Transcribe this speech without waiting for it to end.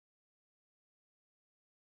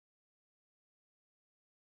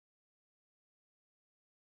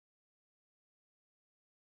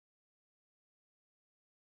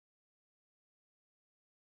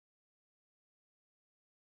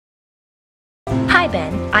Hi,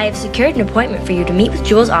 Ben. I have secured an appointment for you to meet with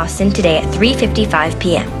Jules Ostin today at 3:55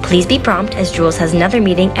 p.m. Please be prompt as Jules has another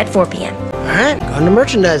meeting at 4 p.m. All right, going to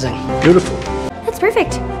merchandising. Beautiful. That's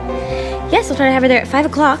perfect. Yes, I'll try to have her there at 5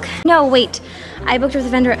 o'clock. No, wait. I booked her with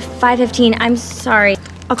a vendor at 5:15. I'm sorry.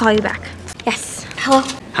 I'll call you back. Yes. Hello?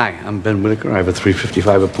 Hi, I'm Ben Whittaker. I have a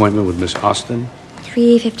 3:55 appointment with Miss Austin.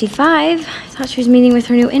 3:55? I thought she was meeting with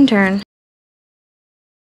her new intern.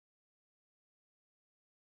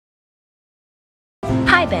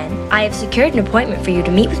 Hi, Ben. I have secured an appointment for you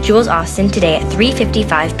to meet with Jules Ostin today at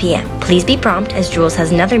 3:55 p.m. Please be prompt as Jules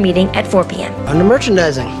has another meeting at 4 p.m. Going to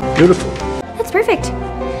merchandising. Beautiful. That's perfect.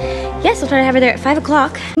 Yes, I'll try to have her there at 5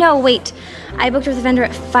 o'clock. No, wait. I booked her with a vendor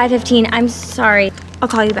at 5:15. I'm sorry. I'll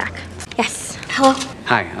call you back. Yes. Hello?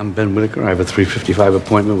 Hi, I'm Ben Whittaker. I have a 3:55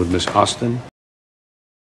 appointment with Miss Austin.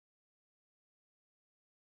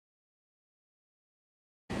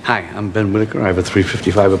 Hi, I'm Ben Whittaker. I have a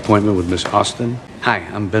 3:55 appointment with Miss Austin. Hi,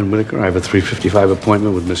 I'm Ben Whittaker. I have a 3:55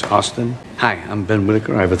 appointment with Miss Austin. Hi, I'm Ben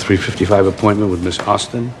Whittaker. I have a 3:55 appointment with Miss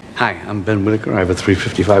Austin. Hi, I'm Ben Whittaker. I have a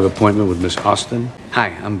 3:55 appointment with Miss Austin.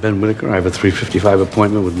 Hi, I'm Ben Whittaker. I have a 3:55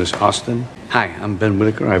 appointment with Miss Austin. Hi, I'm Ben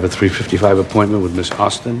Whittaker. I have a 3:55 appointment with Miss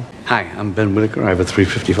Austin. Hi, I'm Ben Whittaker. I have a 3:55 appointment with Miss Austin. Hi, I'm Ben Whittaker. I have a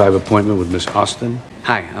 3:55 appointment with Miss Austin.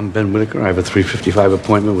 Hi, I'm Ben Whittaker. I have a 3:55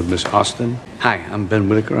 appointment with Miss Austin. Hi, I'm Ben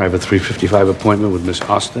Whittaker. I have a 3:55 appointment with Miss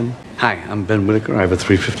Austin. Hi, I'm Ben Whittaker. I have a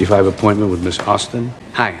 3:55 appointment with Miss Austin.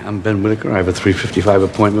 Hi, I'm Ben Whittaker. I have a 3:55 appointment with Miss Austin. Hi, I'm Ben Whittaker. I have a 3:55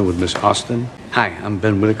 appointment with Miss Austin. Hi, I'm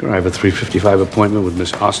Ben Whittaker. I have a 3:55 appointment with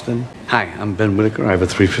Miss Austin. Hi, I'm Ben Whittaker. I have a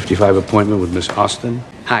 3:55 appointment with Miss Austin.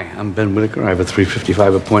 Hi, I'm Ben Whittaker. I have a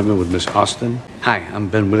 3:55 appointment with Miss Austin. Hi, I'm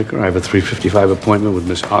Ben Whittaker. I have a 3:55 appointment with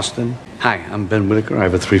Miss Austin. Hi, I'm Ben Whittaker. I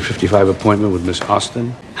have a 3:55 appointment with Miss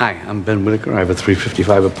Austin. Hi, I'm Ben Whittaker. I have a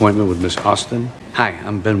 3:55 appointment with Miss Austin. Hi,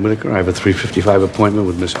 I'm Ben Whittaker. I have a 3:55 appointment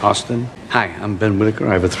with Miss Austin. Hi, I'm Ben Whittaker.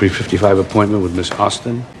 I have a 3:55 appointment with Miss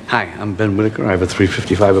Austin. Hi, I'm Ben Whittaker. I have a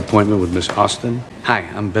 3:55 appointment with Miss Austin. Hi,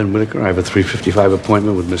 I'm Ben Whittaker. I have a 3:55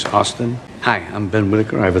 appointment with Miss Austin. Hi, I'm Ben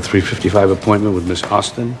Whittaker. I have a 3:55 appointment with Miss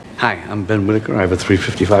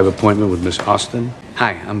Austin.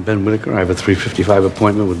 Hi, I'm Ben Whittaker. I have a 3:55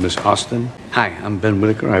 appointment with Miss Austin. Hi, I'm Ben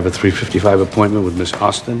Whittaker. I have a 3:55 appointment with Miss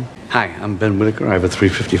Austin. Hi, I'm Ben Whittaker. I have a 3:55 appointment with Miss Austin. Hi, I'm Ben Whittaker. I have a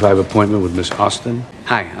 3:55 appointment with Miss Austin. Hi,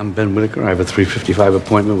 I'm Ben Whittaker. I have a 3:55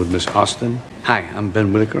 appointment with Miss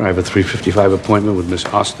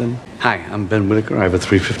Austin. Hi, I'm Ben Whittaker. I have a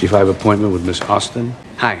 3:55 appointment with Miss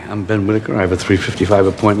Austin. Hi, I'm Ben Whittaker. I have a 3:55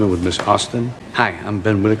 appointment with Miss Austin. Hi, I'm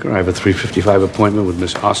Ben Whittaker. I have a 3:55 appointment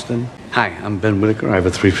with Miss Austin. Hi, I'm Ben Whittaker. I have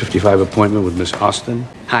a 3:55 appointment with Miss Austin.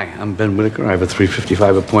 Hi, I'm Ben Whittaker. I have a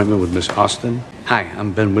 3:55 appointment with Miss Austin. Hi,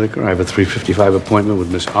 I'm Ben Whittaker. I have a 3:55 appointment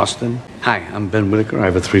with Miss Austin. Hi, I'm Ben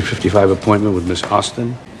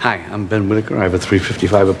Whittaker. I have a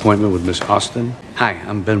 3:55 appointment with Miss Austin. Hi, I'm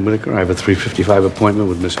Ben Whittaker. I have a 3:55 appointment with Miss Austin. Hi, I'm Ben Whittaker. I have a 3:55 appointment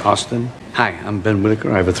with Miss Austin. Hi, I'm Ben Whittaker.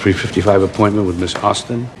 I have a 3:55 appointment with Miss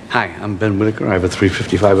Austin. Hi, I'm Ben Whittaker. I have a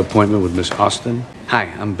 3:55 appointment with Miss Austin. Hi,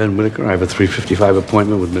 I'm Ben Whittaker. I have a 3:55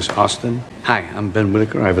 appointment with Miss Austin. Hi, I'm Ben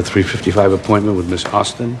Whittaker. I have a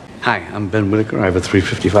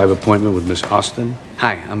 3:55 appointment with Miss Austin.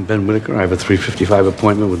 Hi, I'm Ben Whittaker. I have a 3:55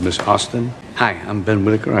 appointment with Miss Austin. Hi, I'm Ben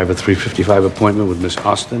Whittaker. I have a 3:55 appointment with Miss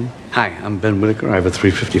Austin. Hi, I'm Ben Whittaker. I have a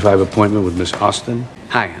 3:55 appointment with Miss Austin.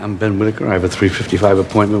 Hi, I'm Ben Whittaker. I have a 3:55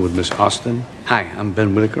 appointment with Miss Austin. Hi, I'm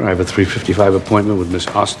Ben Whittaker. I have a 3:55 appointment with Miss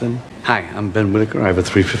Austin. Hi, I'm Ben Whittaker. I have a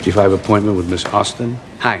 3:55 appointment with Miss Austin.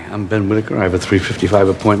 Hi, I'm Ben Whittaker. I have a 3:55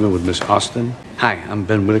 appointment with Miss Austin. Hi, I'm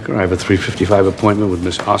Ben Whittaker. I have a 3:55 appointment with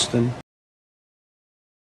Miss Austin.